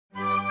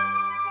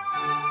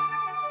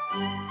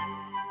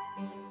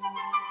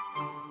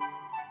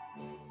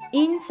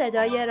این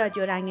صدای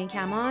رادیو رنگین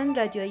کمان،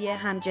 رادیوی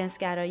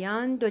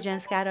همجنسگرایان،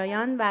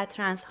 دوجنسگرایان و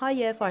ترنس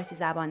های فارسی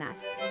زبان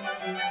است.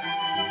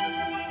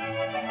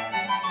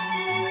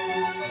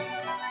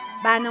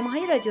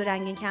 برنامه‌های رادیو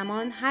رنگین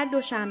کمان هر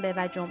دوشنبه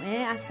و جمعه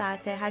از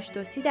ساعت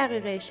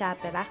 8:30 شب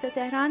به وقت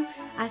تهران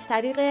از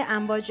طریق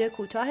امواج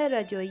کوتاه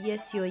رادیویی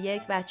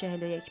 31 و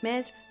 41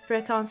 متر،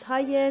 فرکانس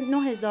های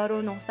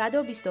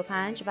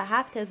 9925 و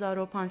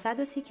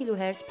 7530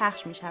 کیلوهرتز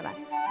پخش می شود.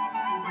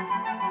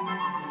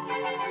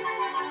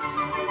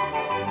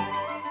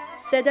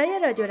 صدای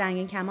رادیو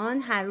رنگین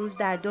کمان هر روز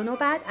در 2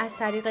 نوبت از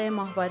طریق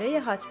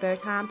ماهواره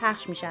هاتبرد هم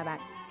پخش می شود.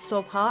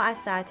 صبحها از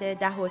ساعت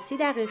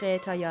 10:30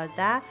 تا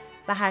 11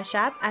 و هر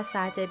شب از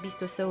ساعت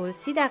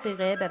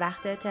 23:30 به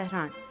وقت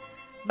تهران.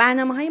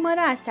 برنامه‌های ما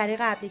را از طریق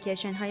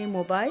اپلیکیشن‌های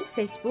موبایل،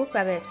 فیسبوک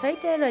و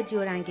وبسایت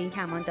رادیو رنگین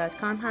کمان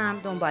 .com هم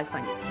دنبال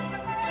کنید.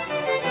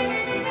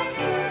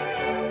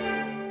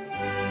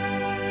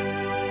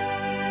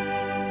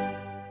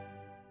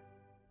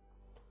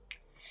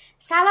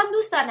 سلام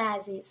دوستان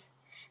عزیز.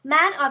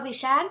 من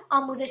آویشن،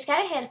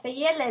 آموزشگر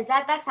حرفه‌ای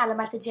لذت و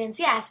سلامت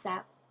جنسی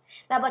هستم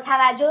و با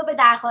توجه به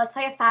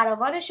درخواست‌های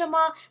فراوان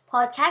شما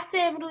پادکست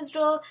امروز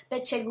رو به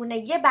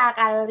چگونگی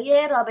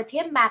برقراری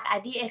رابطه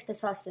مقعدی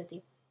اختصاص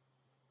دادیم.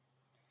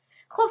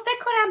 خب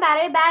فکر کنم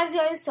برای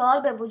بعضی‌ها این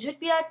سوال به وجود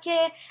بیاد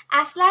که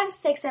اصلاً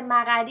سکس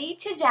مقعدی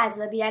چه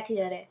جذابیتی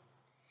داره.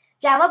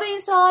 جواب این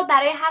سوال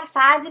برای هر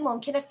فردی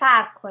ممکنه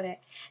فرق کنه،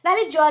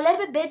 ولی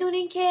جالبه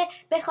بدونین که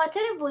به خاطر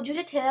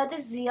وجود تعداد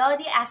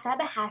زیادی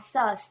عصب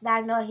حساس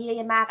در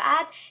ناحیه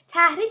مقعد،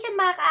 تحریک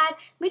مقعد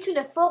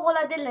میتونه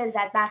فوق‌العاده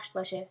لذت بخش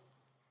باشه.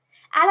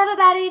 علاوه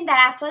بر این در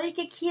افرادی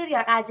که کیر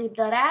یا قضیب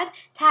دارن،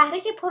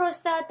 تحریک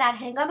پروستات در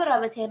هنگام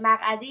رابطه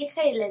مقعدی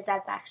خیلی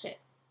لذت بخشه.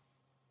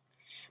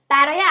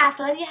 برای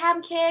افرادی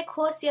هم که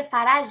کس یا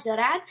فرج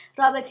دارن،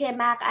 رابطه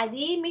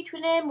مقعدی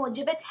میتونه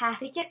موجب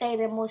تحریک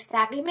غیر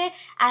مستقیم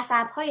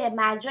عصب‌های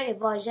مجرای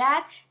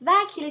واژن و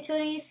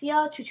کلیتوریس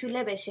یا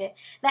چوچوله بشه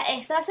و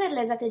احساس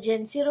لذت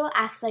جنسی رو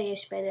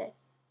افزایش بده.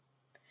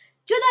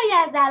 جدای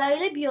از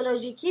دلایل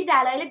بیولوژیکی،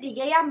 دلایل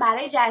دیگه‌ای هم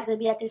برای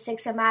جذابیت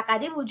سکس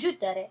مقعدی وجود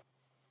داره.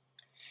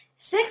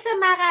 سکس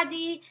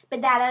مقعدی به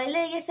دلایل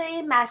یه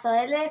سری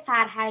مسائل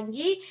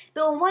فرهنگی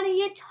به عنوان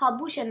یه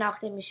تابو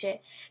شناخته میشه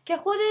که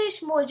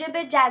خودش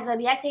موجب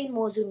جذابیت این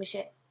موضوع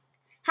میشه.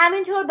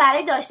 همینطور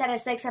برای داشتن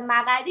سکس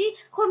مقعدی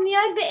خب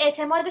نیاز به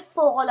اعتماد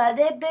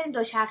فوق‌العاده بین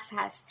دو شخص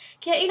هست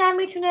که این هم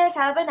میتونه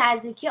سبب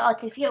نزدیکی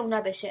عاطفی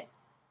اونا بشه.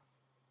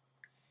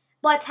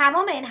 با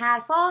تمام این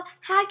حرفا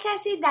هر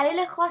کسی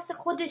دلیل خاص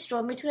خودش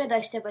رو میتونه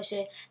داشته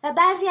باشه و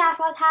بعضی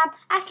افراد هم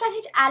اصلا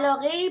هیچ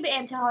علاقه‌ای به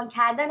امتحان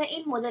کردن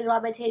این مدل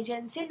رابطه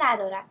جنسی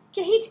ندارن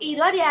که هیچ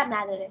ایرادی هم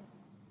نداره.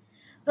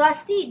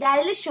 راستی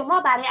دلیل شما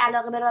برای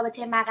علاقه به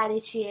رابطه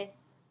مقعدی چیه؟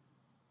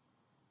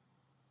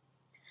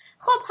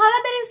 خب حالا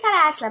بریم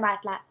سر اصل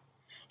مطلب.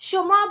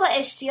 شما با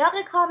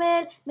اشتیاق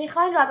کامل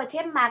میخواین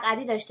رابطه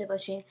مقعدی داشته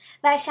باشین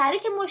و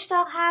شریک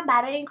مشتاق هم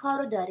برای این کار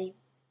رو دارین.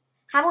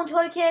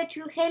 همونطور که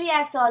توی خیلی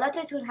از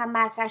سوالاتتون هم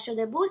مطرح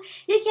شده بود،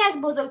 یکی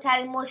از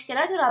بزرگترین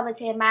مشکلات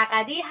رابطه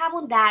مقعدی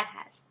همون درد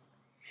هست.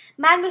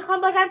 من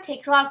میخوام بازم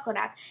تکرار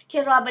کنم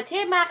که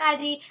رابطه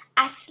مقعدی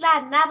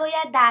اصلاً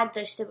نباید درد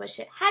داشته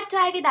باشه، حتی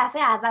اگه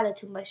دفعه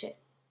اولتون باشه.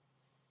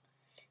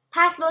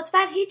 پس لطفاً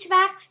هیچ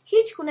وقت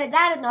هیچ گونه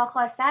درد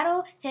ناخواسته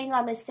رو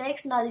هنگام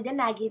سکس نادیده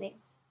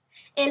نگیریم.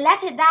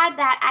 علت درد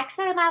در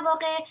اکثر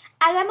مواقع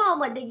عدم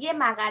آمادگی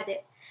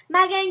مقعده،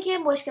 مگر اینکه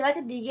مشکلات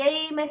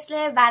دیگه‌ای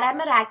مثل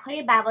ورم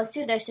رگ‌های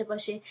بواسیر داشته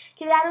باشید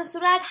که در اون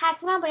صورت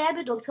حتما باید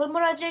به دکتر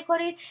مراجعه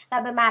کنید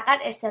و به مقعد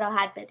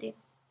استراحت بدید.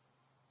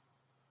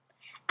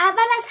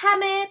 اول از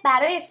همه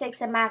برای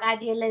سکس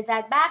مقعدی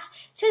لذت بخش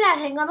چه در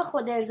هنگام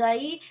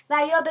خودارضایی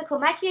و یا به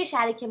کمک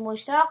شریک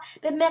مشتاق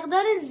به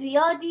مقدار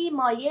زیادی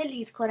مایع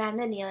لیز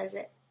کننده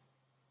نیازه.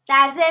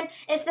 در ضمن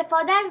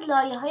استفاده از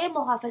لایه‌های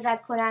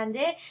محافظت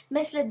کننده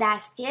مثل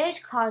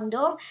دستکش،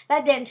 کاندوم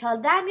و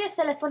دنتال دم یا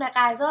سلفون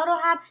غذا رو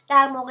هم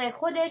در موقع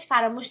خودش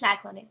فراموش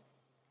نکنید.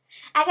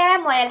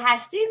 اگرم مایل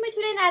هستید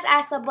میتونید از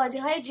اسباب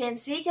بازی‌های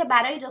جنسی که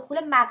برای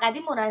دخول مقعدی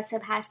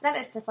مناسب هستن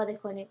استفاده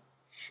کنید.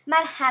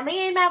 من همه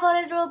این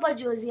موارد رو با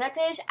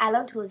جزئیاتش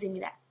الان توضیح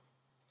میدم.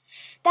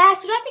 در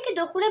صورتی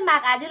که دخول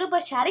مقعدی رو با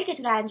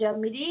شریکتون انجام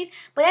میدید،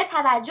 باید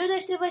توجه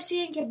داشته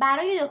باشین که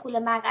برای دخول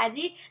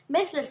مقعدی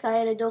مثل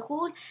سایر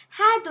دخول،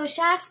 هر دو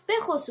شخص به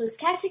خصوص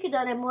کسی که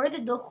داره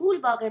مورد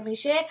دخول واقع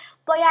میشه،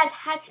 باید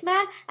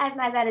حتما از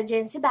نظر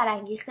جنسی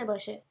برانگیخته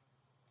باشه.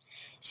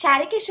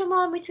 شریک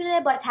شما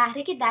میتونه با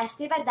تحریک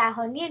دستی و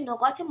دهانی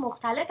نقاط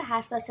مختلف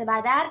حساس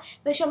بدن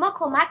به شما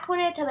کمک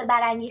کنه تا به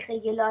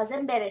برانگیختگی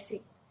لازم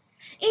برسید.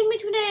 این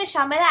میتونه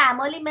شامل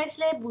اعمالی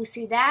مثل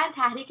بوسیدن،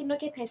 تحریک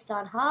نوک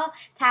پستانها،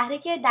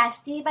 تحریک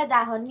دستی و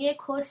دهانی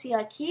کس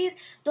یا کیر،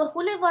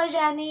 دخول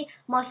واژنی،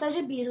 ماساژ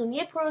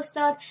بیرونی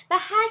پروستات و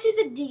هر چیز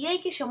دیگه‌ای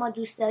که شما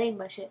دوست دارین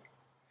باشه.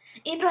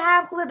 این رو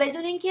هم خوبه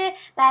بدونین که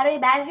برای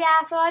بعضی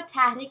افراد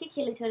تحریک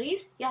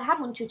کلیتوریس یا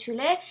همون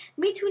چوچوله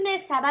میتونه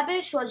سبب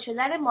شل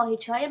شدن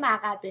ماهیچه‌های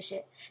مقعد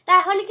بشه،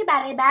 در حالی که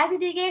برای بعضی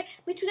دیگه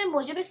میتونه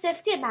موجب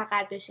سفتی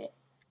مقعد بشه.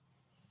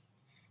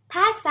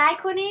 پس سعی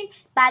کنین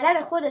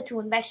بدن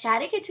خودتون و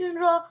شریکتون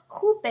رو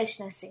خوب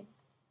بشناسین.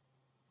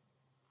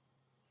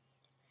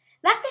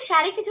 وقتی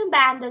شریکتون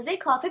به اندازه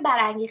کافی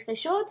برانگیخته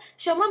شد،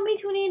 شما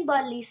میتونین با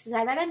لیست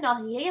زدن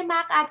ناحیه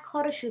مقعد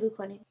کار رو شروع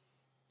کنین.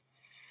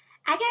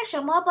 اگر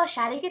شما با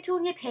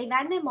شریکتون یه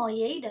پیوند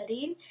مایعی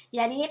دارین،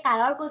 یعنی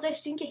قرار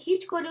گذاشتین که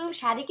هیچ کدوم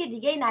شریک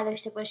دیگه‌ای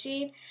نداشته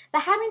باشین و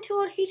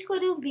همینطور هیچ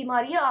کدوم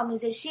بیماری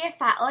آمیزشی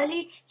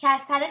فعالی که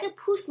از طریق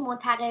پوست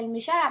منتقل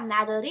میشه هم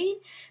ندارین،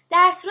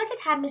 در صورت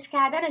تمیز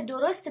کردن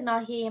درست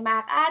ناحیه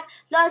مقعد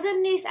لازم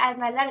نیست از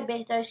نظر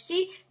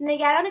بهداشتی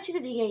نگران چیز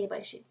دیگه‌ای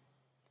باشین.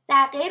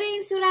 در غیر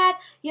این صورت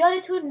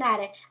یادتون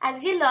نره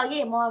از یه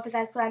لایه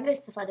محافظت کننده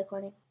استفاده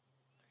کنید.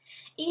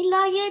 این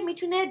لایه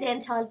میتونه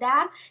دنتال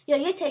دم یا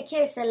یه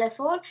تکه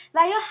سلفون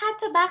و یا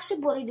حتی بخش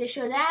بریده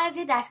شده از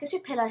یه دستکش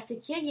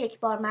پلاستیکی یک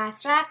بار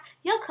مصرف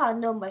یا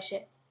کاندوم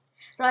باشه.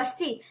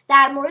 راستی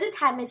در مورد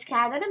تمیز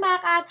کردن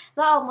مقعد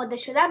و آماده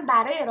شدن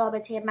برای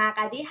رابطه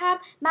مقعدی هم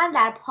من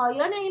در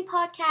پایان این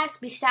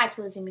پادکست بیشتر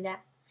توضیح میدم.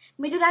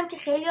 میدونم که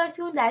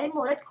خیلیاتون در این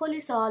مورد کلی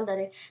سوال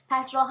داره،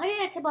 پس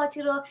راههای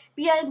ارتباطی رو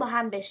بیارین با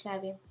هم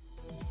بشنویم.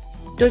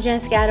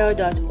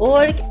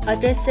 dojensgara.org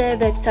آدرس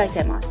وبسایت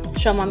ماست.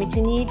 شما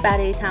میتونید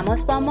برای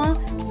تماس با ما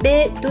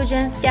به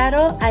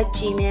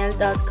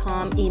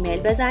dojensgara@gmail.com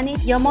ایمیل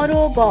بزنید یا ما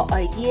رو با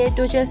آیدی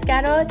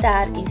دوجنسگرا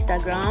در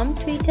اینستاگرام،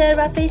 توییتر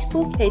و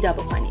فیسبوک پیدا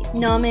بکنید.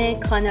 نام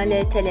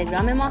کانال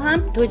تلگرام ما هم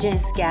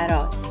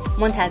دوجنسگراست.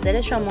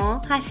 منتظر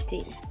شما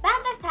هستیم.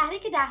 بعد از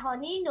تحریک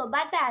دهانی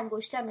نوبت به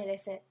انگشتا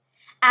میرسه.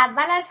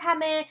 اول از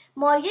همه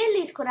مایع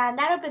لیز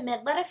کننده رو به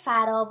مقدار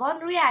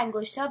فراوان روی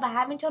انگشتا و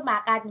همینطور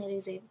مقعد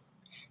میریزیم.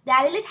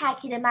 دلیل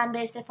تاکید من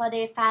به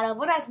استفاده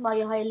فراوان از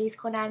مایع‌های لیز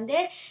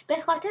کننده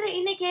به خاطر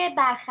اینه که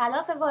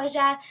برخلاف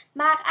واژن،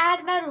 مقعد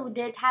و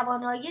روده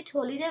توانایی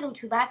تولید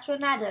رطوبت رو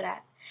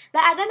ندارن و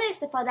عدم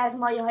استفاده از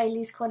مایع‌های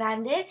لیز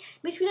کننده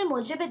میتونه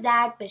موجب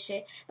درد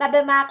بشه و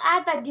به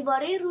مقعد و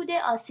دیواره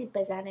روده آسیب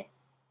بزنه.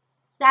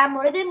 در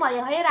مورد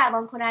مایع‌های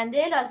روان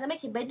کننده لازمه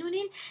که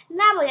بدونین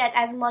نباید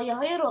از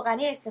مایع‌های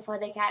روغنی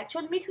استفاده کرد،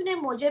 چون میتونه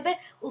موجب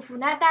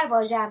عفونت در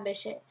واژن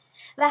بشه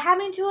و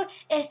همینطور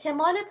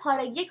احتمال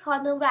پارگی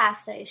کاندوم رو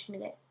افزایش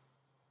میده.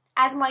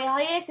 از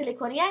مایع‌های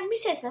سیلیکونی هم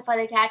میشه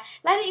استفاده کرد،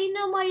 ولی این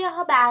نوع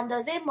مایع‌ها به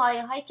اندازه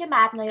مایع‌هایی که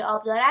مبنای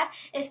آب دارن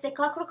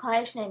استکاک رو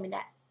کاهش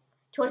نمیدن.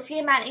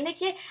 توصیه من اینه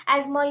که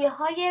از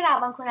مایع‌های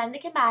روان کننده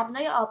که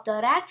مبنای آب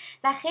دارن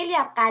و خیلی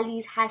هم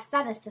غلیظ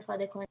هستن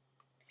استفاده کنید.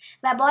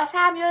 و باز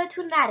هم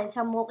یادتون نره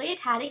تا موقع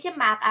تحریک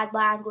مقعد با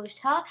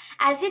انگشت‌ها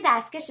از یه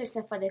دستکش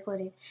استفاده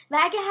کنید و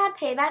اگه هم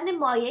پیوند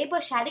مایعی با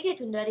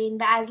شریکتون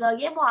دارین و از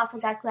لایه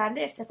محافظت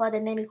کننده استفاده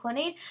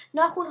نمی‌کنین،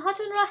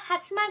 ناخن‌هاتون رو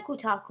حتما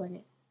کوتاه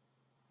کنید.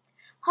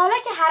 حالا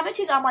که همه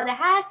چیز آماده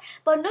هست،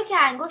 با نوک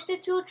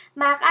انگشتتون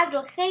مقعد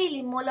رو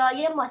خیلی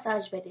ملایم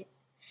ماساژ بدید.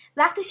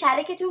 وقتی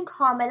شریکتون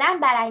کاملا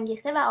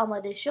برانگیخته و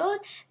آماده شد،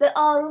 به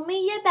آرومی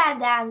یه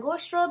بند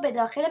انگشت رو به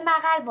داخل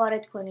مقعد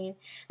وارد کنین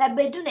و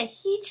بدون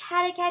هیچ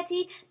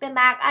حرکتی به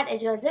مقعد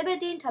اجازه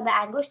بدین تا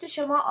به انگشت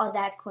شما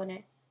عادت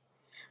کنه.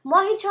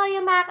 ماهیچه‌های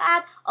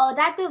مقعد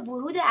عادت به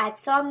ورود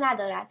اجسام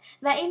ندارن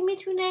و این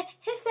میتونه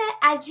حس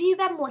عجیب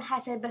و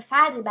منحصر به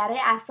فردی برای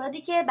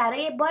افرادی که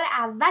برای بار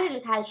اولی رو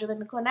تجربه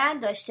میکنن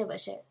داشته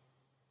باشه.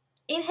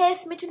 این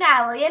حس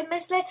میتونه اوایل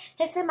مثل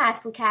حس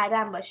مدفوع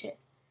کردن باشه.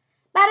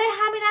 برای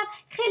همینم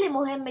خیلی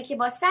مهمه که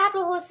با صبر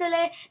و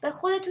حوصله به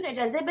خودتون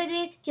اجازه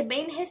بدین که به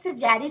این حس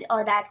جدید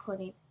عادت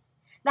کنید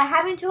و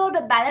همینطور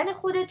به بدن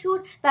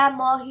خودتون و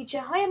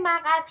ماهیچه‌های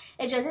مقعد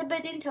اجازه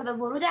بدین تا به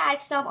ورود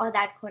اجسام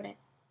عادت کنه.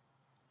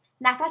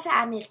 نفس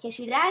عمیق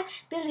کشیدن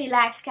به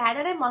ریلکس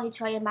کردن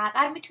ماهیچه‌های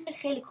مقعد میتونه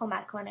خیلی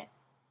کمک کنه.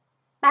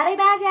 برای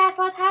بعضی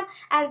افراد هم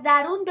از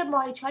درون به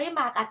ماهیچه‌های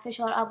مقعد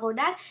فشار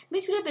آوردن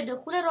میتونه به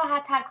دخول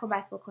راحت‌تر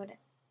کمک بکنه.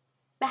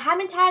 به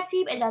همین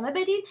ترتیب ادامه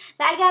بدین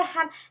و اگر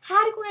هم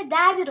هر گونه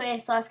دردی رو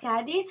احساس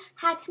کردین،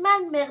 حتما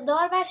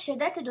مقدار و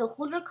شدت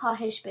دخول رو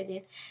کاهش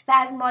بدین و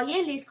از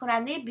مایع لیز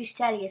کننده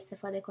بیشتری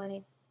استفاده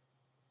کنین.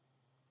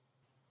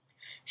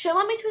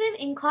 شما میتونین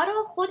این کار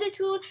رو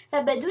خودتون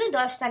و بدون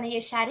داشتن یه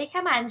شریک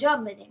هم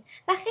انجام بدین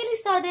و خیلی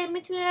ساده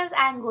میتونین از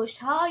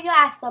انگشت‌ها یا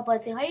اسباب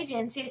بازی‌های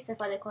جنسی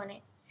استفاده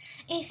کنین.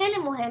 این خیلی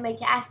مهمه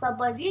که اسباب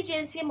بازی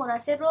جنسی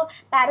مناسب رو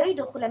برای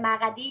دخول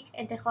مقعدی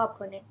انتخاب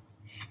کنین.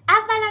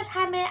 اول از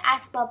همه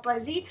اسباب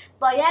بازی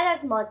باید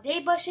از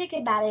ماده‌ای باشه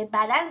که برای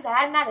بدن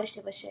ضرر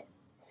نداشته باشه.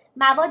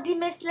 موادی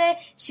مثل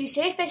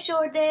شیشه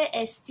فشرده،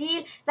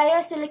 استیل و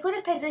یا سیلیکون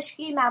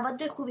پزشکی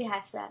مواد خوبی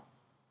هستن.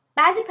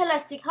 بعضی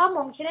پلاستیک ها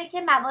ممکنه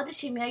که مواد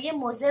شیمیایی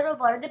مضر رو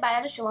وارد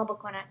بدن شما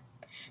بکنن.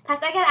 پس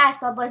اگر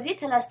اسباب بازی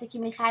پلاستیکی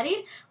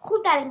می‌خرید،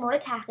 خوب در این مورد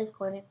تحقیق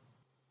کنید.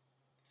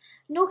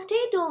 نکته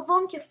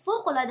دوم که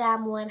فوق‌العاده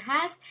مهم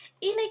هست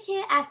اینه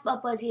که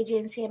اسباب بازی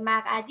جنسی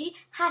مقعدی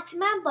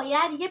حتما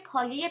باید یه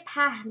پایه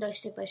پهن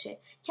داشته باشه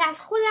که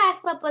از خود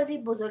اسباب بازی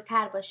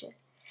بزرگتر باشه.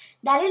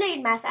 دلیل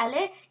این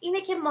مسئله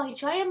اینه که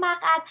ماهیچه‌های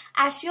مقعد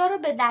اشیا رو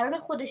به درون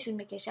خودشون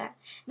میکشن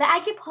و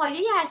اگه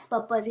پایه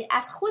اسباب بازی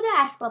از خود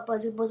اسباب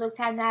بازی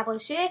بزرگتر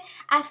نباشه،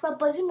 اسباب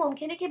بازی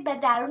ممکنه که به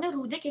درون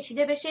روده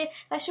کشیده بشه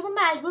و شما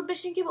مجبور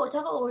بشین که به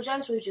اتاق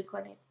اورژانس رجوع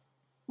کنید.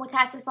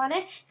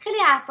 متاسفانه خیلی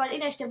افراد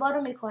این اشتباه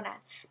رو میکنن.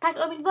 پس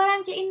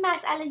امیدوارم که این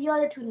مسئله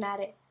یادتون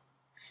نره.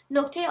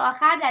 نکته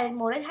آخر در این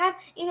مورد هم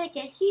اینه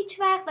که هیچ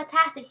وقت و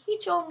تحت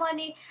هیچ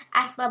عنوانی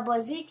اسباب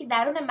بازی که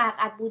درون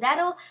مقعد بوده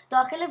رو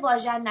داخل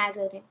واژن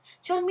نذارین،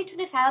 چون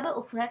میتونه سبب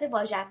عفونت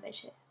واژن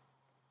بشه.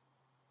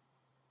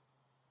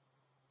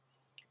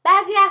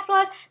 بعضی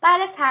افراد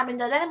بعد از تمرین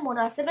دادن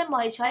مناسب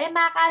ماهیچه‌های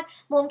مقعد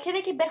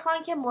ممکنه که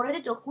بخوان که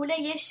مورد دخول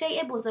یه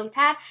شیء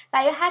بزرگتر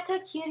و یا حتی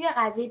کیر یا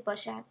قضیب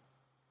باشن.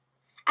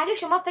 اگه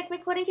شما فکر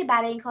میکنین که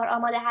برای این کار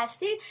آماده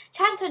هستید،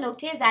 چند تا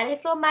نکته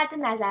ظریف رو مد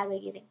نظر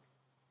بگیرید.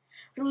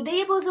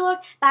 روده بزرگ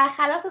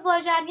برخلاف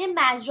واژن یه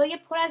مجرای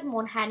پر از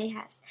منحنی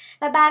هست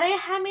و برای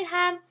همین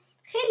هم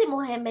خیلی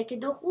مهمه که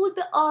دخول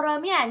به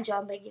آرامی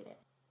انجام بگیره.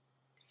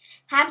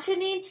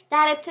 همچنین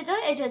در ابتدا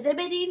اجازه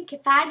بدین که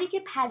فردی که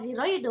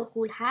پذیرای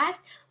دخول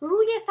هست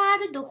روی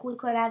فرد دخول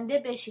کننده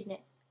بشینه.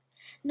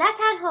 نه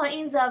تنها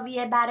این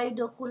زاویه برای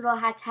دخول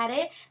راحت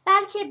تره،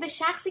 بلکه به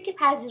شخصی که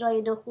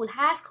پذیرای دخول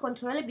هست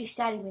کنترل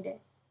بیشتری میده.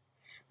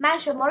 من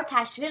شما رو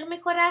تشویق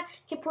میکنم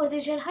که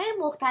پوزیشن های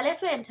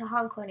مختلف رو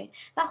امتحان کنید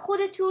و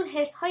خودتون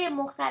حس های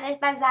مختلف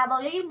و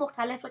زوایای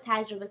مختلف رو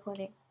تجربه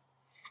کنید.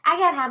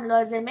 اگر هم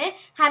لازمه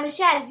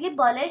همیشه از یه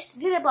بالش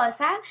زیر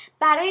باسن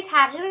برای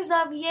تغییر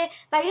زاویه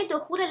و یه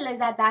دخول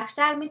لذت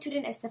بخشتر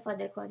میتونین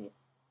استفاده کنید.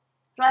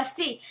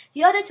 راستی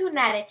یادتون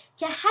نره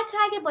که حتی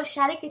اگه با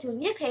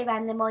شریکتون یه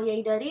پیوند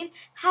مایعی دارین،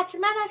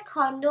 حتما از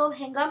کاندوم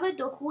هنگام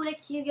دخول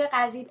کیر یا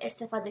قضیب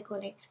استفاده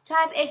کنید تا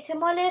از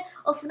احتمال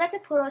عفونت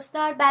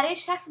پروستات برای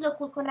شخص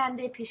دخول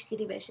کننده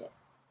پیشگیری بشه.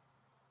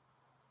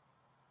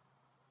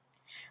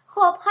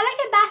 خب حالا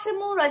که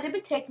بحثمون راجع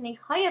به تکنیک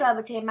های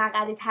رابطه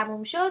مقعدی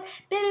تموم شد،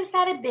 بریم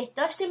سر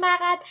بهداشت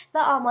مقعد و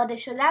آماده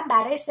شدن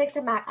برای سکس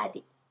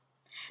مقعدی.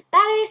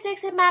 برای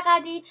سکس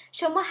مقعدی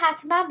شما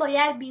حتما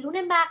باید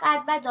بیرون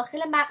مقعد و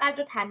داخل مقعد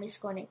رو تمیز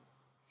کنید.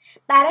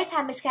 برای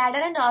تمیز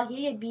کردن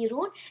ناحیه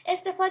بیرون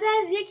استفاده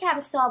از یک کم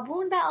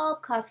صابون و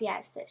آب کافی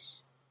هستش.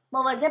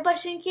 مواظب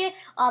باشین که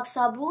آب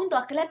صابون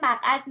داخل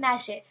مقعد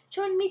نشه،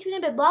 چون میتونه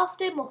به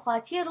بافت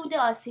مخاطی روده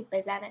آسیب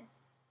بزنه.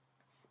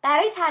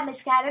 برای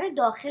تمیز کردن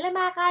داخل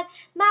مقعد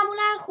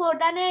معمولا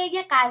خوردن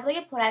یک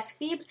غذای پر از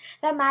فیبر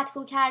و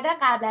مدفوع کردن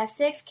قبل از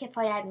سکس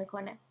کفایت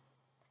میکنه.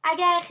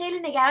 اگر خیلی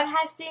نگران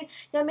هستین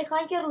یا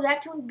میخواین که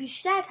رودتون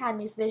بیشتر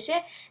تمیز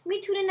بشه،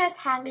 میتونین از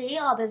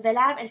تنقیه آب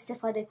ولرم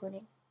استفاده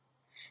کنین.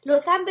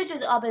 لطفاً به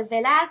جز آب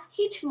ولرم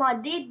هیچ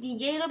ماده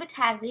دیگه‌ای رو به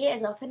تنقیه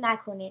اضافه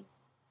نکنین.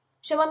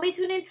 شما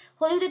میتونین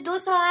حدود 2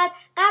 ساعت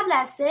قبل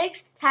از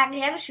سکس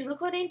تنقیه رو شروع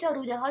کنین تا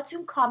روده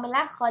هاتون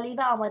کاملا خالی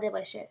و آماده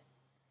باشه.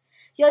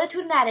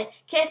 یادتون نره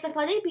که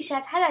استفاده بیش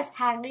از حد از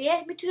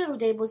تنقیه میتونه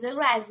روده بزرگ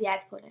رو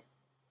اذیت کنه.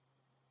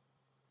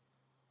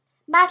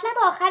 مطلب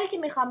آخری که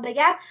میخوام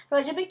بگم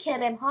راجع به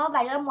کرم ها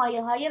و یا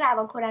مایه های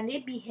روان کننده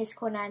بی‌حس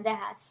کننده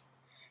هست.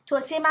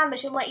 توصیه من به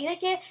شما اینه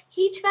که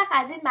هیچ وقت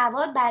از این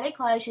مواد برای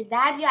کاهش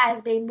درد یا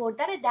از بین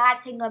بردن درد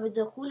هنگام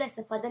دخول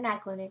استفاده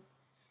نکنید.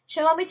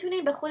 شما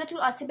میتونید به خودتون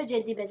آسیب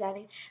جدی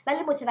بزنید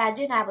ولی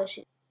متوجه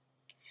نباشید.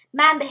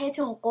 من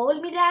بهتون قول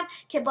میدم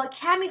که با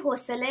کمی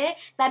حوصله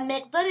و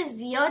مقدار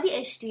زیادی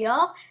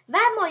اشتیاق و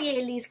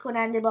مایع لیز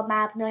کننده با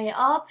مبنای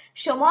آب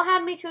شما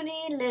هم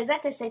میتونید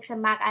لذت سکس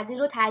مقعدی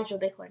رو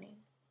تجربه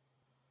کنید.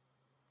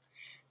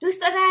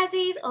 دوستان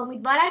عزیز،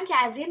 امیدوارم که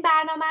از این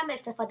برنامه هم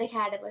استفاده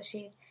کرده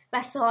باشید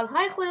و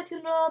سوالهای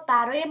خودتون رو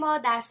برای ما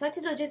در سایت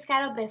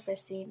دوجنسگرا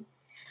بفرستین.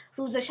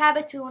 روز و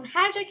شبتون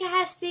هر جا که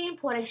هستین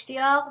پر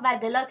اشتیاق و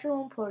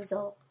دلاتون پر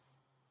ذوق.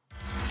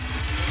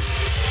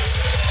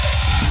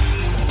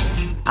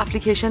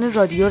 اپلیکیشن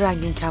رادیو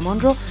رنگین کمان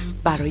رو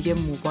برای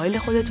موبایل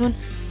خودتون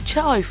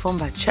چه آیفون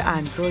و چه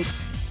اندروید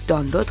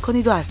دانلود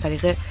کنید و از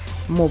طریق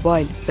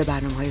موبایل به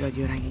برنامه‌های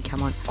رادیو رنگین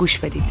کمان گوش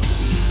بدید.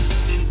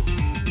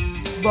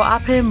 با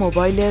اپ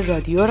موبایل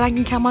رادیو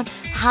رنگین کمان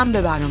هم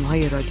به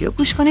برنامه‌های رادیو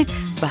گوش کنید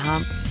و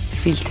هم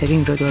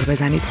فیلترینگ رو دور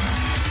بزنید.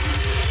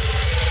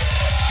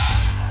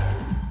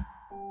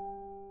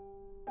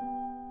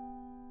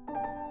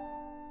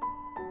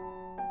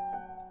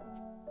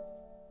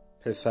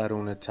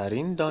 پسرونه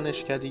ترین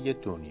دانشکده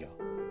دنیا،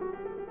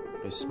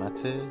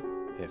 قسمت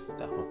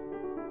 17.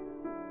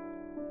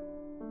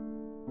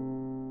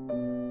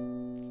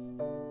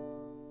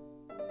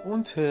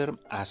 اون ترم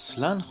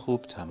اصلاً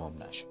خوب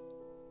تمام نشد.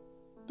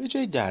 به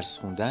جای درس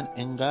خوندن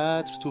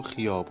انقدر تو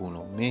خیابون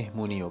و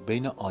مهمونی و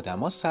بین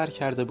آدما سر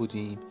کرده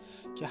بودیم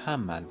که هم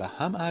من و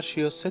هم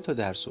ارشیا 3 تا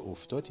درس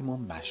افتادیم و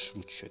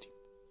مشروط شدیم،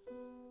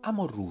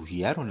 اما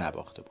روحیه رو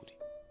نباخته بودیم.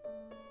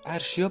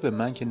 ارشیا به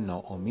من که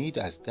ناامید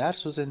از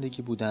درس و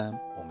زندگی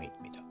بودم امید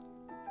میداد.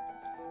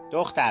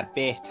 دختر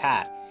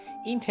بهتر،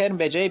 این ترم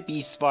به جای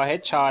 20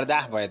 واحد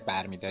 14 واحد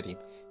برمیداریم،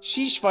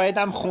 6 واحد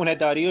هم خونه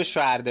داری و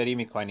شوهرداری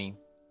میکنیم.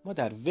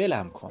 مادر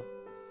ولم کن،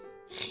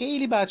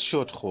 خیلی بد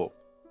شد. خب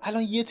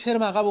الان 1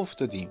 ترم عقب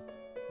افتادیم.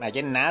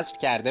 مگه نذر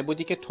کرده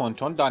بودی که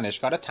تونتون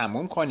دانشگاه رو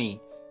تموم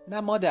کنی؟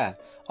 نه مادر،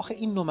 آخه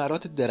این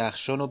نمرات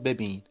درخشان رو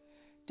ببین.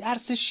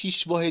 درس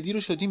 6 واحدی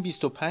رو شدیم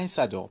 25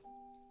 صدم.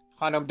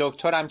 خانم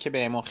دکترم که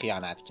بهمون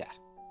خیانت کرد.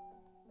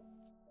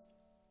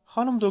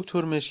 خانم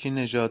دکتر مشکی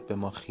نژاد به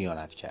ما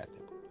خیانت کرده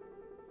بود.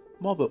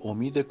 ما به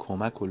امید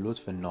کمک و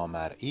لطف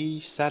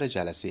نامرئیش سر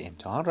جلسه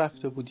امتحان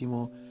رفته بودیم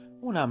و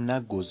اونم نه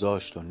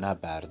گذاشت و نه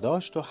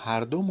برداشت و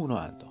هر دومونو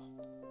انداخت.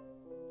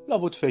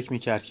 لابد فکر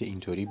میکرد که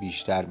اینطوری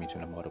بیشتر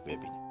میتونه ما رو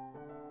ببینه.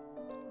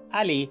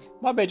 علی،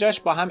 ما به جاش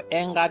با هم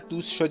انقدر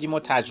دوست شدیم و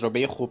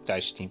تجربه خوب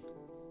داشتیم.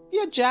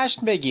 بیا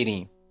جشن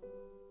بگیریم.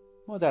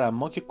 مادرم،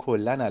 ما که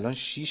کلن الان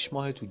 6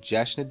 ماه تو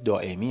جشن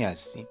دائمی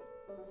هستیم.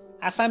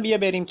 اصلا بیا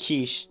بریم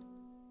کیش.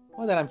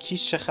 مادرم،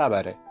 کیش چه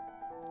خبره؟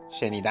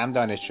 شنیدم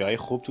دانشجوهای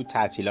خوب تو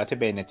تعطیلات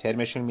بین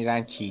ترمشون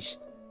میرن کیش.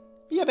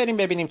 بیا بریم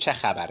ببینیم چه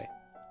خبره.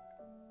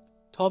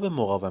 تاب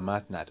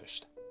مقاومت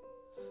نداشتم.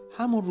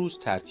 همون روز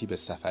ترتیب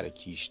سفر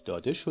کیش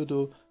داده شد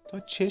و تا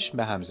چشم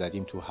به هم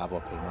زدیم تو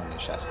هواپیما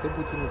نشسته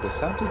بودیم و به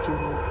سمت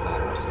جنوب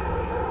پرواز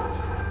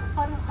کردیم.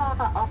 خانم‌ها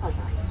و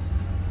آقایان،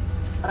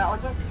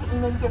 رعایت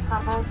ایمنی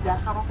پرواز در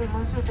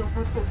هواپیمای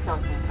جمهوری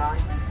اسلامی ایران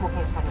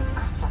مهمترین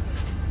اصل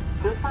است.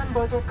 لطفاً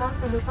با دقت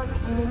به نظام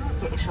ایمنی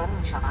که اشاره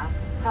می‌شود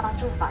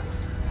توجه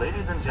فرمایید.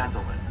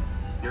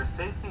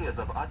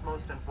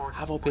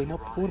 هواپیما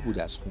پر بود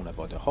از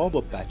خانواده‌ها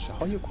با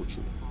بچه‌های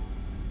کوچولو.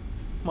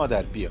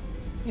 مادر بیا،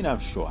 اینم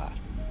شوهر.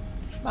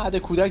 مهد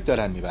کودک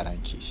دارن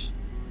میبرن کیش.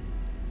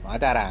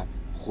 مادرم،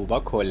 خوبا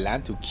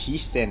کلن تو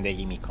کیش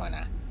زندگی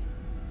میکنن.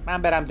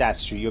 من برم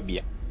دستشویی و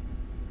بیا.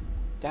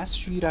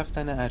 دستشویی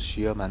رفتن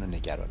ارشیا منو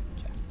نگران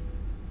میکرد.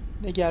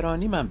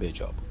 نگرانی من به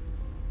جا بود.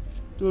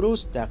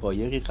 درست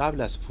دقایقی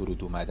قبل از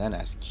فرود اومدن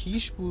از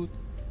کیش بود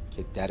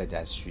که در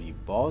دستشویی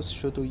باز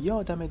شد و یه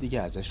آدم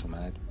دیگه ازش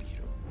اومد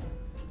بیرون.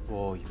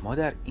 وای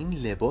مادر، این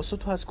لباسو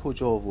تو از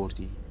کجا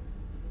آوردی؟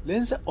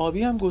 لنز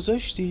آبی هم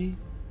گذاشتی؟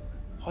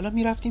 حالا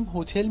میرفتیم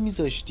هتل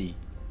میذاشتی.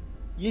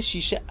 یه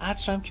شیشه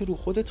عطرم که رو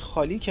خودت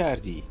خالی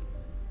کردی.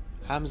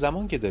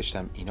 همزمان که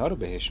داشتم اینا رو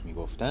بهش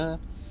میگفتم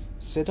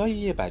صدای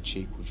یه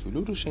بچه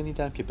کوچولو رو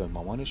شنیدم که به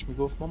مامانش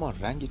میگفت مامان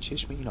رنگ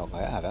چشم این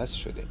آقای عوض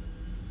شده.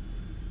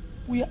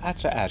 بوی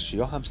عطر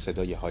ارشیا هم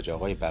صدای حاج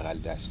آقای بغل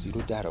دستی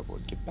رو در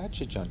آورد که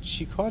بچه جان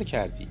چی کار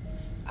کردی؟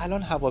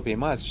 الان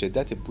هواپیما از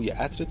شدت بوی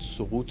عطرت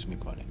سقوط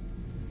میکنه.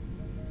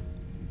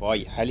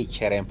 وای علی،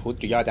 کرم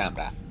پودر یادم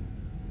رفت.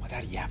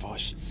 مادر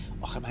یواش،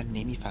 آخه من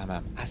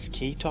نمیفهمم از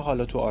کی تا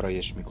حالا تو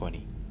آرایش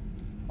میکنی؟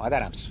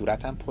 مادرم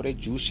صورتم پر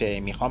جوشه،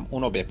 میخوام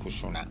اونو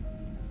بپوشونم.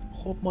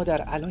 خب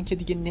مادر، الان که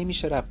دیگه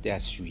نمیشه رفت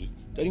دستشویی،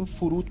 داریم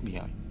فرود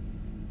میایم.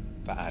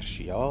 و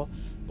ارشیا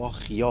با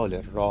خیال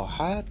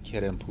راحت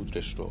کرم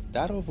پودرش رو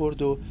در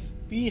آورد و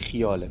بی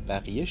خیال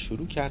بقیه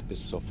شروع کرد به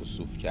صاف و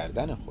صوف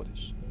کردن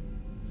خودش.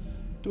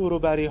 دور و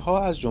بری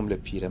ها از جمله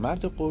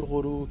پیرمرد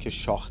قرقرو که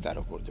شاخ در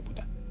آورده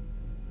بودن.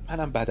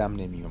 منم بدم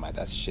نمی اومد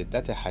از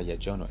شدت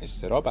هیجان و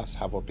اضطراب از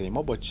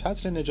هواپیما با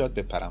چتر نجات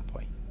بپرم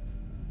پایین.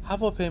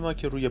 هواپیما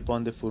که روی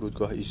باند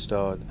فرودگاه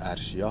ایستاد،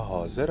 ارشیا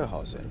حاضر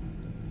بود.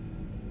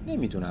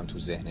 نمیدونم تو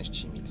ذهنش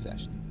چی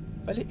میگذشت،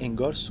 ولی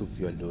انگار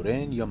سوفیا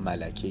لورن یا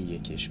ملکه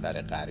یک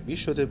کشور غربی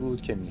شده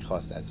بود که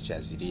میخواست از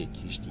جزیره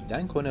کیش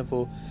دیدن کنه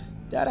و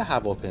در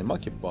هواپیما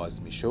که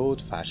باز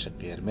میشد فرش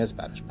قرمز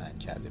براش پهن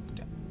کرده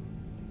بوده.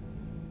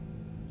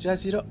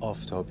 جزیره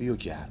آفتابی و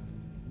گرم.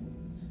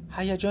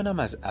 هیجانم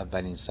از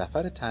اولین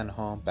سفر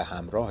تنها به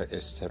همراه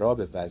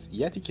اضطراب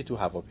وضعیتی که تو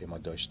هواپیما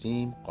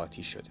داشتیم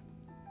قاطی شده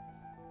بود.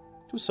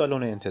 تو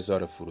سالن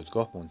انتظار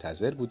فرودگاه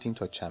منتظر بودیم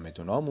تا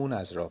چمدونامون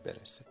از راه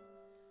برسه.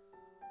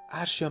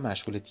 ارشیا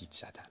مشغول دید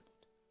زدن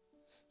بود.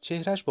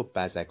 چهرش با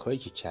بزکایی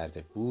که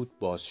کرده بود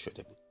باز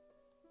شده بود.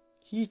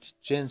 هیچ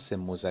جنس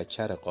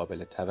مذکر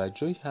قابل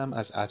توجهی هم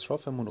از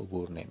اطرافمون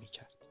عبور نمی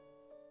کرد.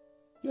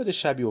 یاد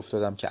شبی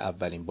افتادم که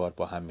اولین بار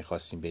با هم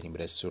می‌خواستیم بریم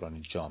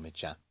رستوران جمعه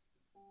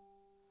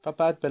و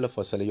بعد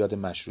بلافاصله یاد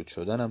مشروط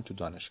شدنم تو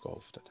دانشگاه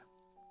افتادم.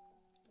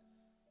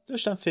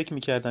 داشتم فکر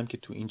می‌کردم که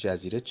تو این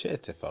جزیره چه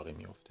اتفاقی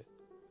می‌افته.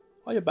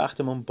 آیا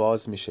بختمون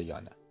باز میشه یا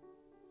نه؟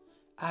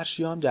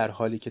 ارشیا هم در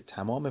حالی که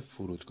تمام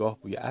فرودگاه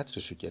بوی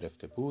عطرشو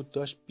گرفته بود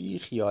داشت بی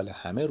خیال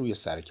همه روی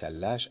سر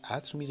کله‌اش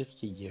عطر می‌ریخت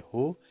که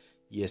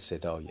یه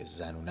صدای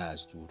زنونه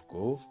از دور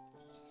گفت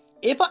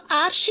ایوا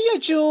ارشیا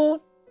جون.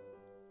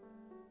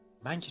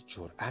 من که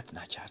جرئت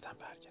نکردم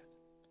برگردم.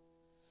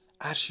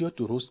 ارشیا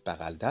درست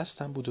بغل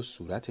دستم بود و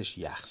صورتش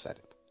یخ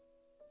زده بود.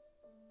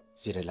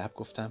 زیر لب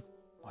گفتم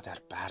مادر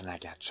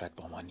برنگرد، شاید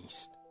با ما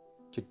نیست،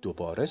 که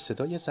دوباره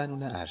صدای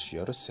زنونه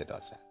ارشیا رو صدا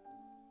زد.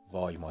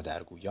 وای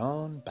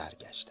مادرگویان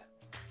برگشتم.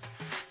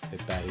 به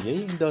بقیه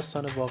این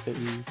داستان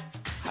واقعی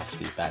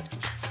هفته بعد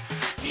گوش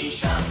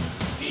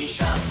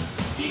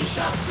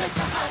دیشب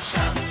مثل هر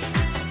شب.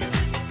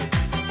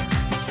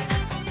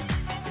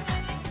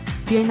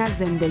 بیاین از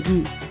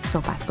زندگی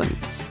صحبت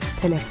کنیم.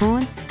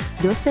 تلفن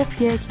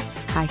 201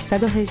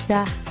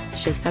 818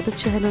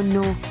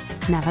 649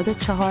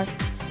 94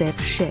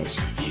 06.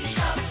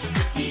 دیشب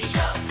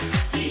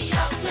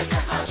مثل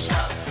هر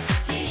شب.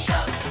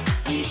 دیشب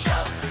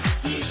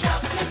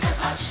مثل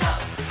هر شب.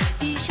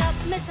 دیشب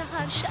مثل مثل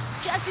هر شب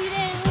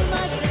جزیره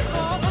اومد به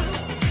خوابم،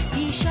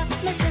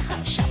 دیشب مثل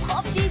هر شب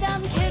خواب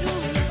دیدم که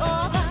روی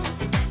آبم،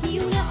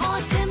 میونه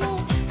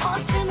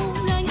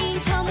آسمون رنگین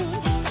کمون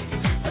بود،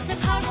 واسه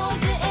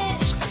پرواز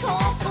عشق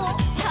تاف و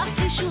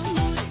کهکشون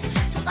بود،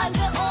 تو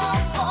قلب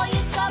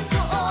آبهای سبز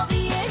و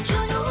آبی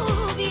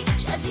جنوبی،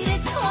 جزیره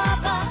تو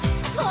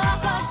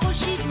اول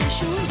خورشید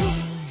نشون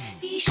بود،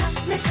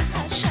 دیشب مثل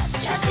هر شب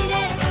جزیره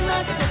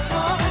اومد به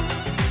خوابم،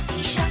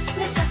 دیشب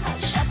مثل هر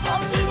شب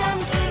خواب دیدم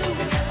که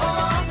روی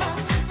آبم،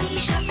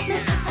 دیشب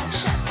مثل هر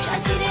شب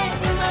جزیره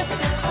اومد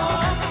به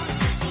خوابم،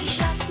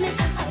 دیشب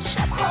مثل هر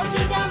شب خواب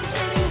دیدم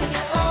که روی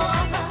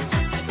آبم.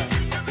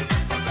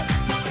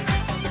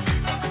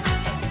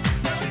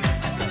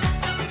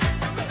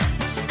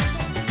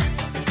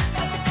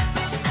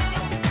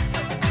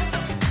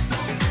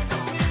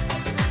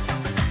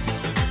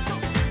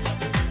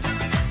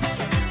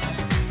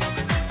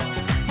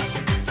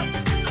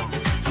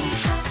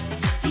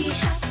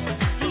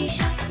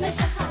 دیشب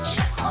مثل هر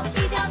شب خواب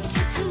دیدم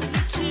که توی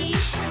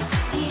کیشم،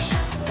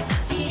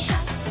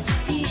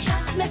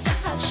 دیشب مثل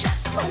هر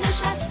شب تو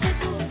نشسته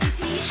بودی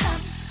پیشم،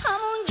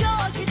 همون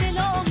جا که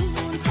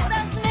دلامون پر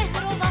از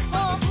مهر و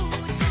وفا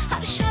بود،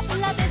 هر شب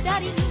لب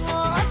دریا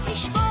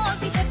آتیش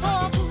بازی به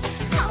پا بود،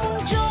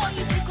 همون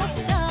جایی که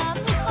گفتم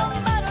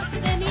میخوام برات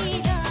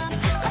بمیرم،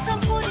 قسم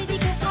خوردی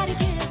که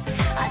هرگز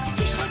از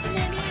پیشت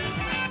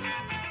نمیرم.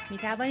 می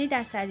توانید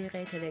از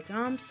طریق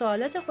تلگرام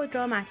سوالات خود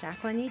را مطرح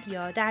کنید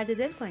یا درد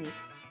دل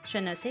کنید.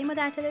 شناسه ما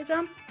در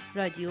تلگرام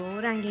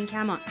رادیو رنگین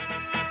کمان.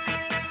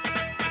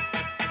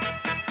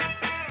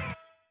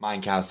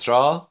 من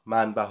کسرا،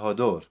 من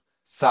بهادر.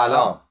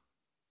 سلام.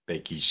 به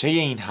گیشه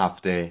این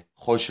هفته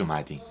خوش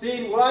اومدین. Scene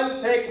 1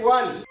 take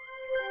 1.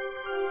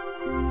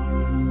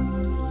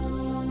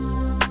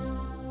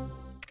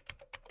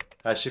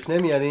 تشریف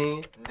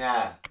نمیارین؟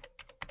 نه.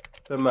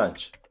 به من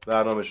چه؟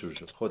 برنامه شروع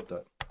شد. خود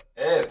دار.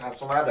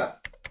 پس اومدم.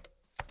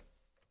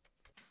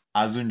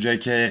 از اونجایی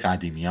که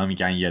قدیمی ها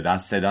میگن یه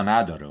دست صدا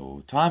نداره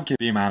و تو هم که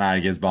بی من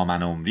هرگز با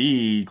من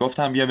عمری،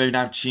 گفتم بیا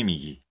ببینم چی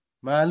میگی.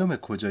 معلومه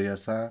کجایی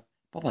هستن؟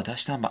 بابا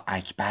داشتم با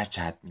اکبر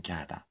چت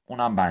میکردم،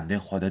 اونم بنده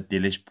خدا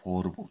دلش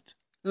پر بود.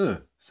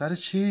 سر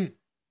چی؟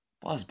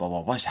 باز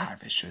بابا باش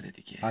حرفش شده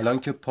دیگه. الان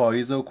که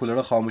پاییزه و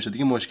کولر خاموشه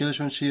دیگه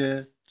مشکلشون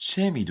چیه؟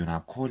 چه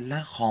میدونم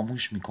کلا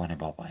خاموش میکنه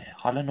باباه.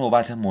 حالا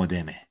نوبت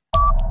مودمه.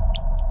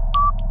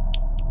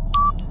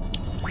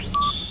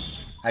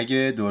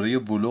 اگه دوره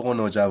بلوغ و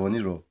نوجوانی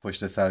رو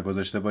پشت سر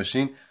گذاشته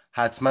باشین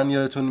حتما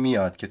یادتون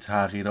میاد که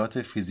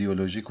تغییرات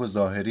فیزیولوژیک و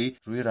ظاهری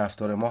روی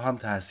رفتار ما هم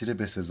تأثیر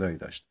بسزایی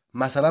داشت.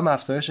 مثلا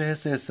افزایش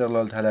حس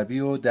استقلال طلبی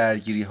و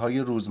درگیری های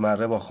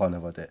روزمره با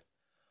خانواده.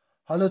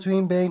 حالا تو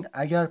این بین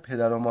اگر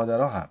پدر و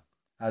مادرها هم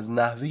از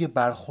نحوه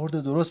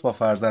برخورد درست با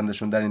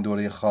فرزندشون در این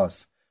دوره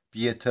خاص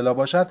بی اطلاع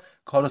باشن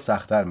کارو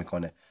سخت‌تر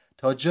میکنه،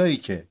 تا جایی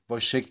که با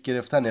شکل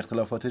گرفتن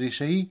اختلافات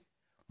ریشه‌ای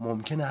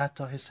ممکنه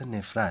حتی حس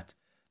نفرت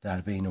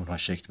در بین اونها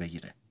شکل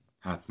بگیره.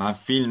 حتما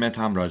فیلمت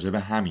هم راجع به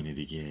همینه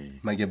دیگه.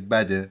 مگه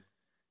بده؟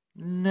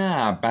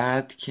 نه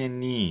بد که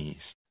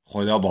نیست.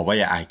 خدا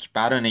بابای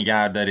اکبر رو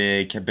نگه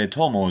داره که به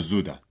تو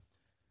موضوع داد.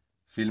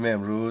 فیلم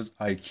امروز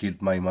I Killed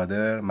My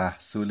Mother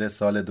محصول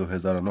سال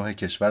 2009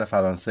 کشور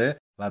فرانسه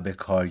و به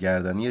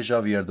کارگردانی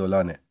ژاویر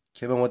دولانه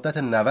که به مدت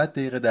 90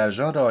 دقیقه در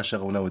ژانر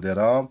عاشقانه و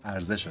درام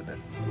عرضه شده.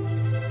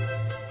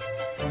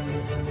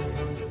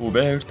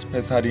 هوبرت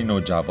پسری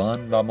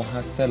نوجوان و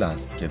محصل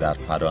است که در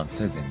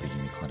فرانسه زندگی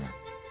می‌کند.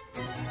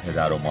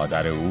 پدر و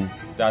مادر او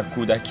در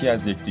کودکی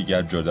از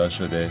یکدیگر جدا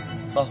شده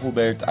و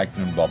هوبرت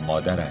اکنون با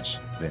مادرش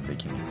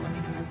زندگی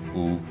می‌کند.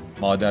 او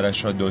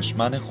مادرش را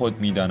دشمن خود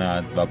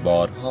می‌داند و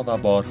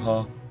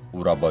بارها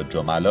او را با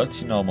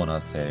جملاتی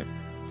نامناسب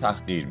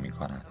تحقیر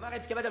می‌کند.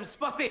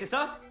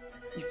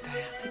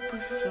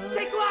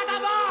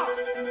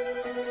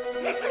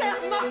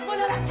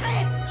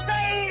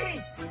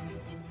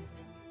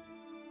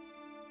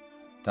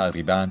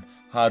 تقریباً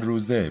هر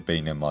روزه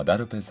بین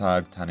مادر و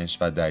پسر تنش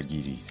و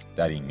درگیری است.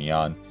 در این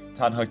میان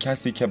تنها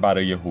کسی که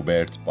برای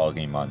هوبرت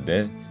باقی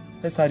مانده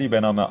پسری به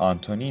نام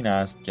آنتونین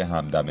است که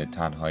همدم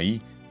تنهایی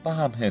و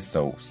هم حس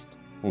اوست.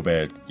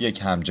 هوبرت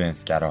یک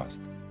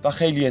همجنسگراست و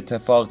خیلی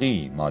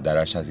اتفاقی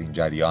مادرش از این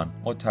جریان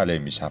مطلع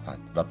می شود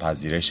و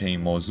پذیرش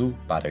این موضوع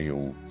برای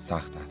او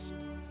سخت است.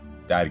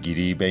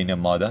 درگیری بین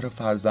مادر و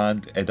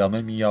فرزند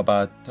ادامه می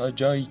یابد تا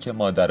جایی که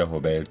مادر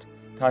هوبرت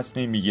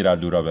تصمیم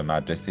میگیرد او را به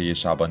مدرسه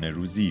شبانه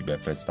روزی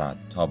بفرستد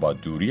تا با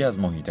دوری از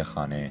محیط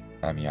خانه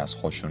کمی از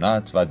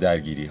خشونت و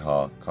درگیری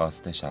ها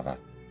کاسته شود.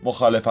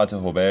 مخالفت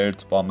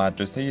هوبرت با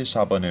مدرسه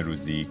شبانه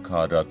روزی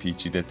کار را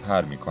پیچیده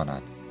تر می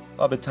کند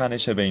و به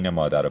تنش بین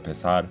مادر و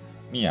پسر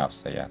می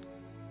افزاید.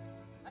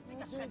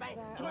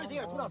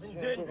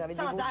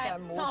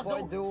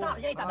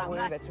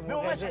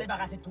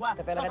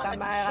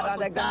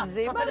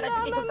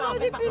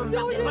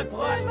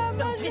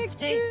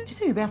 Tu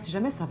sais Hubert, si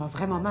jamais ça va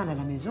vraiment mal à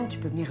la maison, tu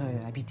peux venir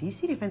habiter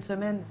ici les fins de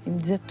semaine. Il me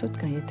disait tout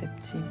quand il était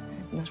petit.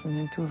 Maintenant, je peux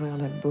même plus ouvrir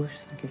la bouche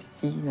sans que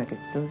si, sans que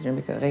ça, c'est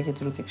jamais correct, il y a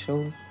toujours quelque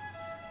chose.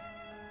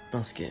 Je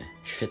pense que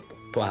je suis faite pour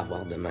pas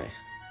avoir de mère.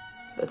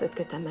 Peut-être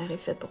que ta mère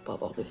est faite pour pas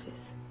avoir de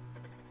fils.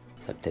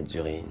 Ça a peut-être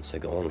duré une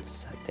seconde,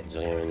 ça a peut-être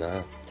duré un an,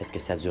 peut-être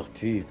que ça dure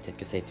plus, peut-être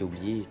que ça a été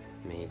oublié,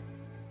 mais...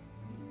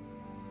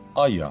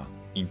 آیا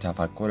این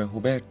تفکر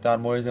هوبرت در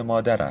مورد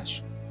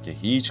مادرش که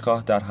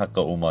هیچگاه در حق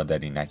او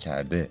مادری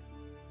نکرده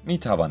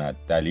میتواند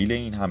دلیل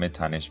این همه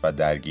تنش و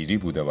درگیری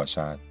بوده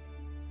باشد؟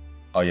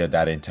 آیا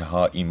در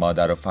انتها این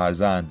مادر و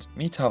فرزند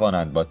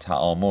میتوانند با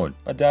تعامل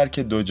و درک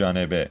دو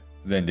جانبه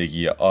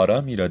زندگی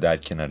آرامی را در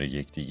کنار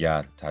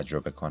یکدیگر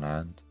تجربه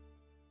کنند؟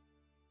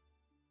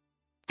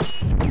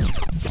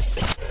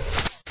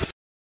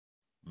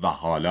 و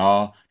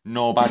حالا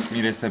نوبت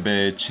میرسه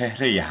به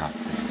چهره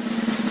هفته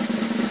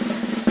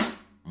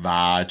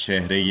و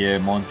چهره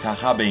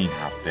منتخب این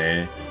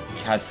هفته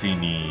کسی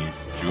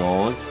نیست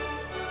جز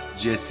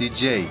جسی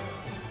جی.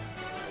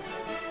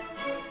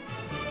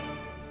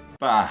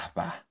 به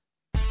به.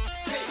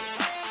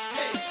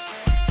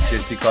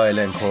 جسیکا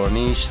الن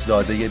کورنیش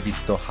زاده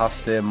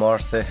 27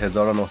 مارس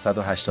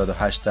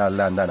 1988 در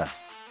لندن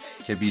است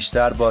که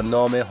بیشتر با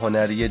نام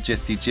هنری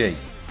جسی جی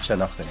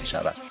شناخته می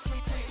شود.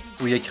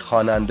 او یک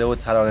خواننده و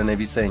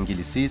ترانه‌نویس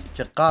انگلیسی است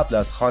که قبل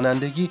از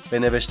خوانندگی به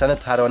نوشتن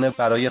ترانه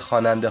برای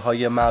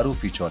خواننده‌های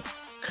معروفی چون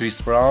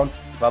کریس براون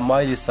و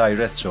مایلی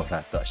سایرس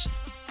شهرت داشت.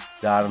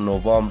 در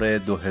نوامبر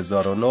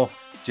 2009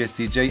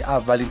 جسی جی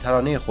اولین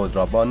ترانه خود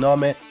را با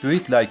نام Do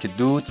It Like a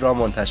Dude را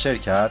منتشر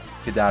کرد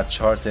که در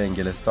چارت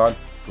انگلستان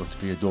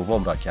رتبه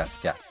دوم را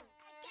کسب کرد.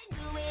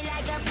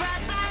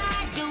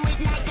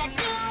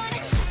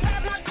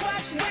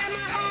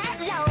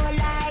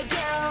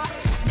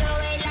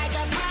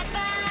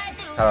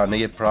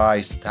 ترانه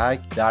پرایس تگ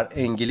در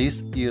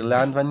انگلیس،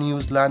 ایرلند و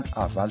نیوزلند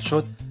اول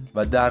شد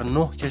و در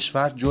 9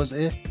 کشور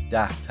جزء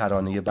 10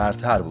 ترانه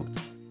برتر بود.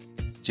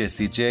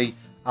 جسی جی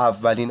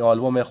اولین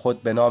آلبوم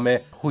خود به نام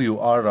Who You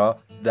Are را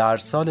در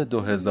سال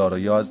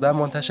 2011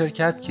 منتشر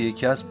کرد که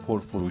یکی از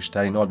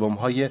پرفروشترین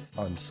آلبوم‌های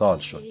آن سال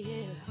شد.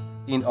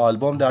 این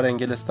آلبوم در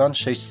انگلستان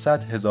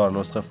 600,000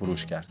 نسخه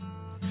فروش کرد.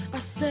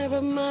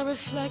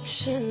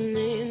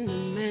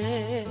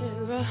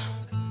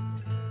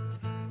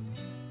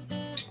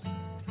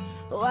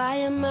 Why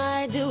am I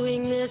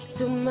doing this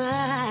to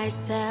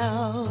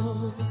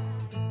myself?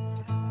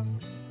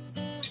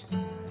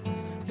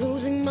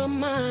 Losing my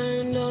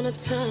mind on a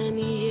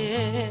tiny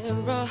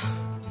error.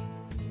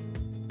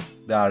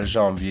 در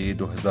ژانویه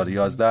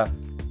 2011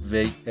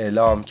 وی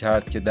اعلام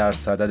کرد که در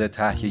صدد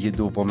تهیه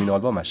دومین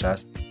آلبومش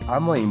است،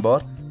 اما این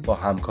بار با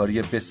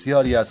همکاری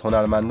بسیاری از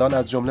هنرمندان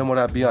از جمله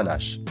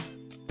مربیانش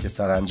که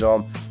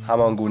سرانجام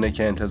همان گونه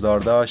که انتظار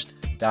داشت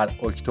در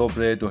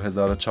اکتبر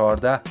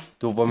 2014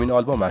 دومین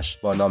آلبومش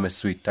با نام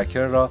سویت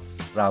تکر را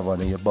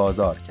روانه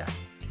بازار کرد.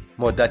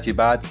 مدتی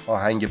بعد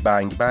آهنگ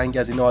بنگ بنگ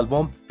از این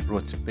آلبوم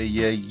رتبه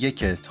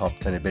 1 تاپ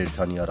 10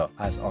 بریتانیا را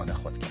از آن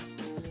خود کرد.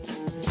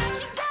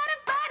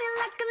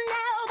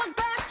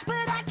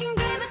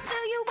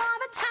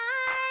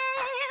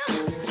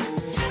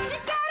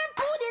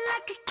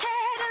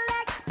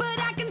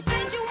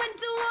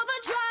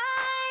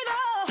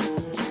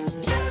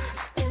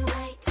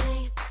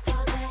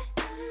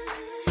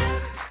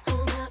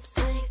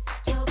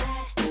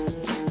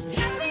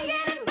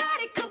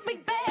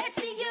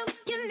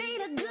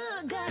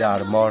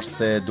 در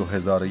مارس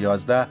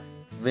 2011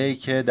 وی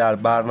که در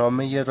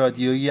برنامه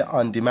رادیویی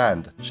آن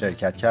دیمند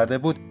شرکت کرده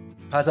بود،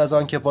 پس از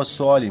آن که با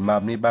سوالی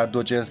مبنی بر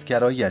دو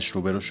جنسگرایی‌اش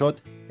روبرو شد،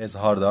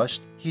 اظهار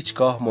داشت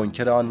هیچگاه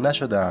منکر آن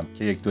نشدم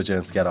که یک دو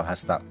جنسگرا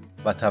هستم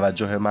و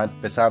توجه من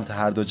به سمت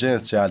هر دو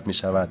جنس جلب می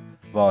شود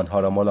و آنها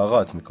را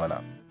ملاقات می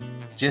کنم.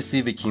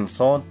 جسی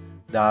ویکینسون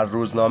در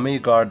روزنامه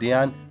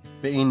گاردین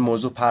به این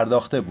موضوع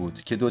پرداخته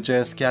بود که دو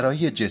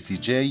جنسگرایی جسی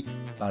جی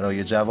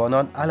برای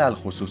جوانان، علل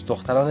خصوص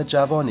دختران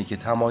جوانی که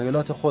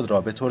تمایلات خود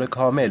را به طور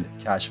کامل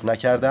کشف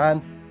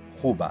نکردند،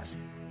 خوب است،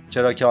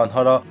 چرا که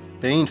آنها را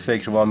به این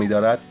فکر وامی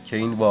دارد که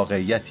این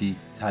واقعیتی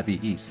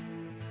طبیعی است.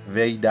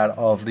 وی در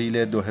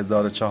آوریل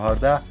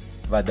 2014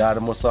 و در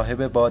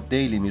مصاحبه با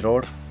دیلی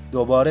میرور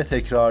دوباره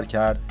تکرار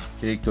کرد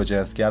که یک دو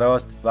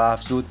جنسگراست و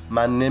افزود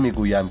من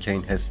نمیگویم که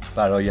این حس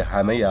برای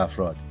همه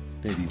افراد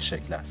بدین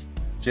شکل است.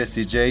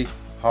 جسی جی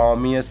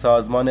حامی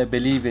سازمان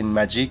بلیو این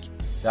ماجیک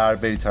در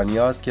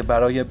بریتانیا است که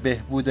برای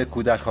بهبود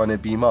کودکان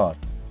بیمار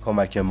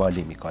کمک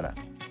مالی می‌کند.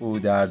 او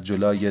در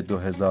جولای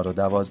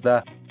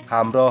 2012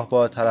 همراه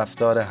با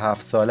طرفدار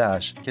 7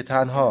 ساله‌اش که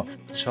تنها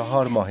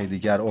 4 ماه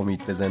دیگر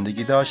امید به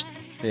زندگی داشت،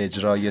 به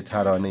اجرای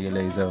ترانه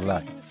لیزر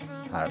لایت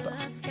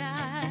پرداخت.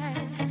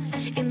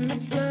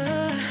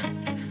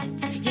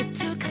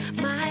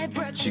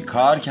 چی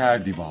کار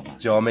کردی بابا؟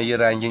 جامعه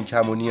رنگین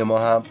کمونی ما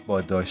هم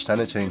با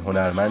داشتن چنین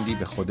هنرمندی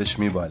به خودش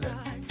میباله.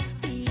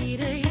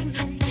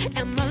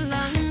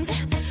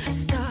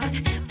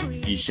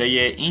 پیشه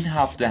این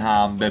هفته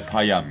هم به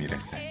پایان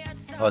میرسه.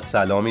 تا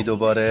سلامی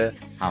دوباره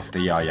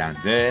هفته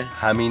آینده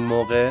همین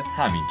موقع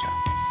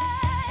همینجا.